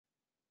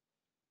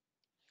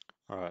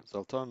All right, so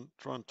I'll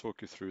try and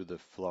talk you through the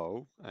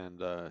flow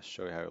and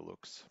show you how it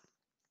looks.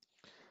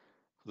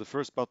 The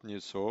first button you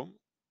saw,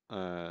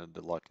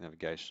 the light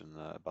navigation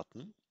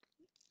button,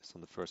 is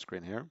on the first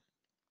screen here.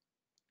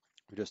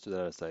 We just do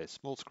that as a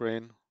small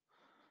screen,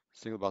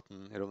 single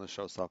button. It only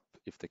shows up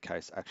if the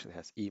case actually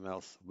has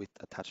emails with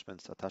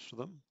attachments attached to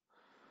them.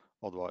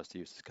 Otherwise, the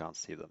users can't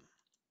see them.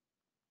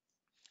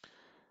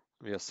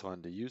 We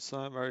assign the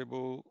user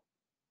variable,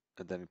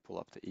 and then we pull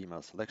up the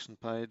email selection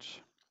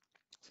page.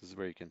 This is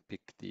where you can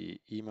pick the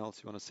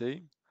emails you want to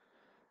see,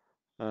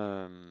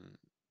 and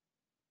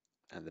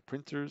the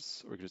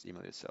printers, or you can just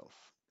email yourself.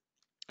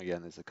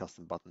 Again, there's a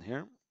custom button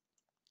here.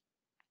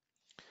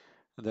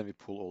 And then we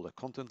pull all the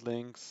content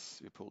links,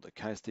 we pull the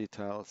case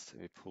details,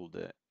 and we pull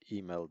the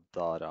email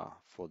data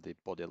for the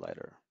body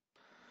later.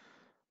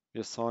 We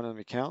assign and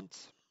we count.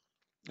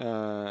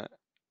 Very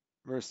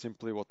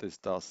simply, what this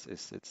does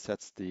is it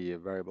sets the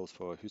variables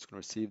for who's going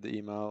to receive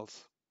the emails.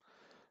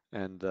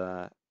 And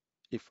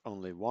if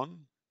only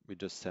one, we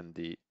just send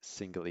the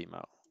single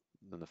email,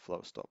 then the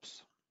flow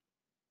stops.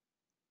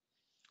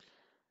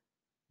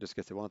 Just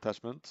get the one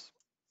attachment.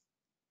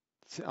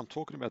 See, I'm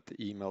talking about the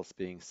emails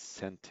being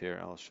sent here.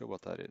 I'll show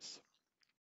what that is.